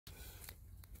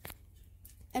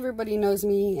Everybody knows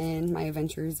me and my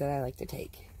adventures that I like to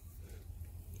take.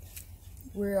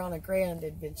 We're on a grand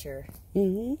adventure.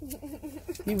 You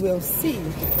will see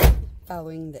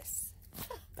following this.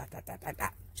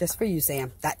 Just for you,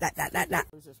 Sam.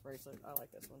 Where's this bracelet? I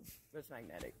like this one. It's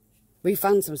magnetic. We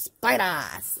found some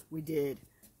spiders. We did.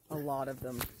 A lot of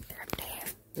them. They're up there.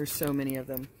 There's so many of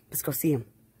them. Let's go see them.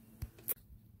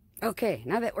 Okay,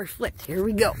 now that we're flipped, here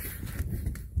we go.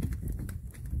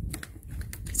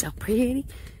 So pretty,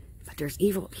 but there's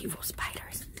evil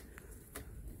spiders.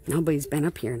 Nobody's been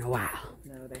up here in a while.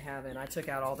 No, they haven't. I took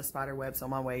out all the spider webs on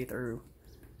my way through.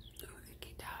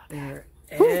 They're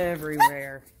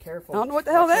everywhere. Careful. I don't know what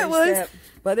the hell that was,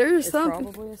 but there's something.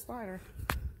 It's probably a spider.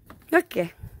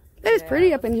 Okay, that is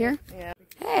pretty up in here. Yeah.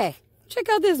 Hey, check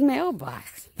out this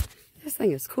mailbox. This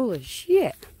thing is cool as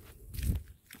shit.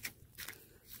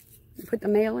 You put the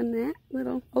mail in that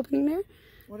little opening there.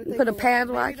 You put a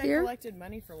padlock Maybe they here. Collected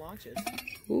money for launches.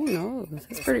 Ooh, no,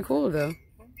 that's pretty cool though.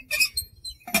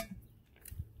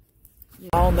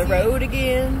 On the road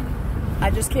again. I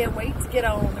just can't wait to get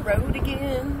on the road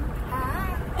again.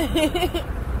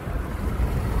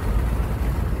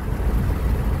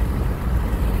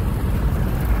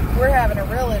 We're having a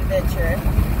real adventure.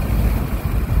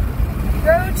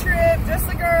 Road trip, just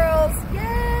the girls.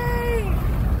 Yay!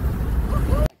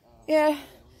 Yeah,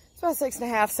 it's about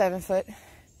 6.5, 7 foot.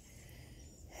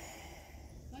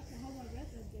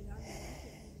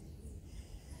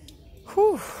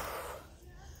 Whew.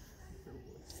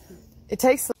 It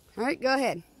takes. All right, go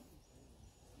ahead.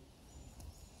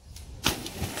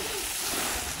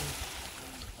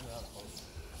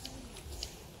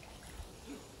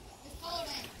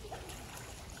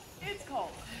 It's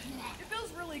cold. It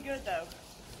feels really good though.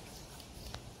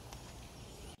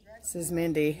 This is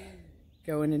Mindy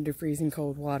going into freezing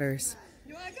cold waters.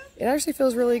 It actually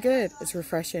feels really good. It's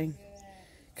refreshing.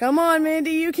 Come on,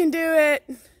 Mindy, you can do it.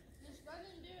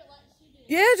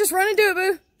 Yeah, just run and do it,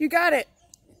 boo. You got it.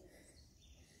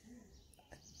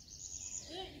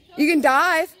 You can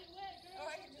dive.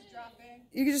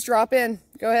 You can just drop in.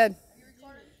 Go ahead.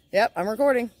 Yep, I'm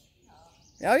recording.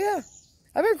 Oh yeah.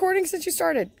 I've been recording since you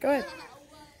started. Go ahead.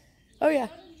 Oh yeah.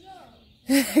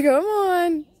 Come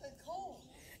on.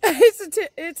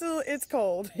 It's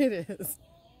cold. It is.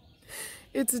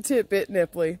 It's a bit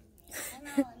nipply.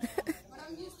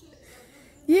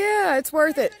 Yeah, it's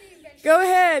worth it. Go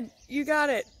ahead. You got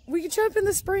it. We can jump in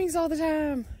the springs all the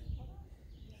time.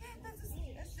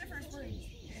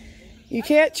 You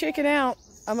can't chicken out.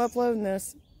 I'm uploading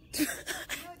this.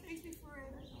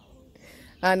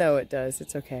 I know it does.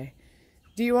 It's okay.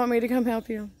 Do you want me to come help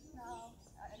you? No,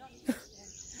 I don't.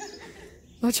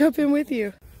 I'll jump in with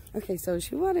you. Okay, so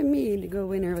she wanted me to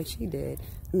go in there like she did.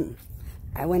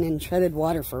 I went in and treaded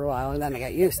water for a while, and then I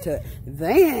got used to it.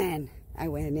 Then I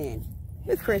went in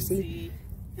with Chrissy.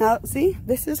 Now, see,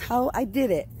 this is how I did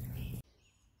it.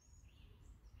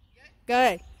 Go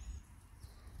ahead.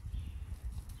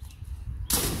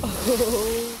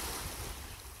 Oh.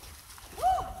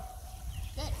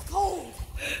 That's cold.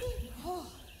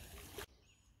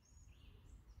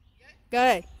 Go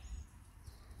ahead.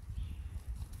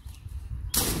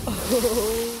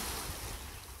 Oh.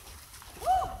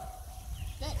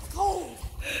 That's cold.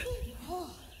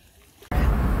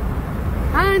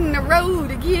 On the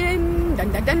road again.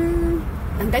 Dun dun dun.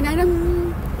 Dun dun dun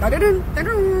dun. Dun dun dun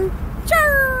dun.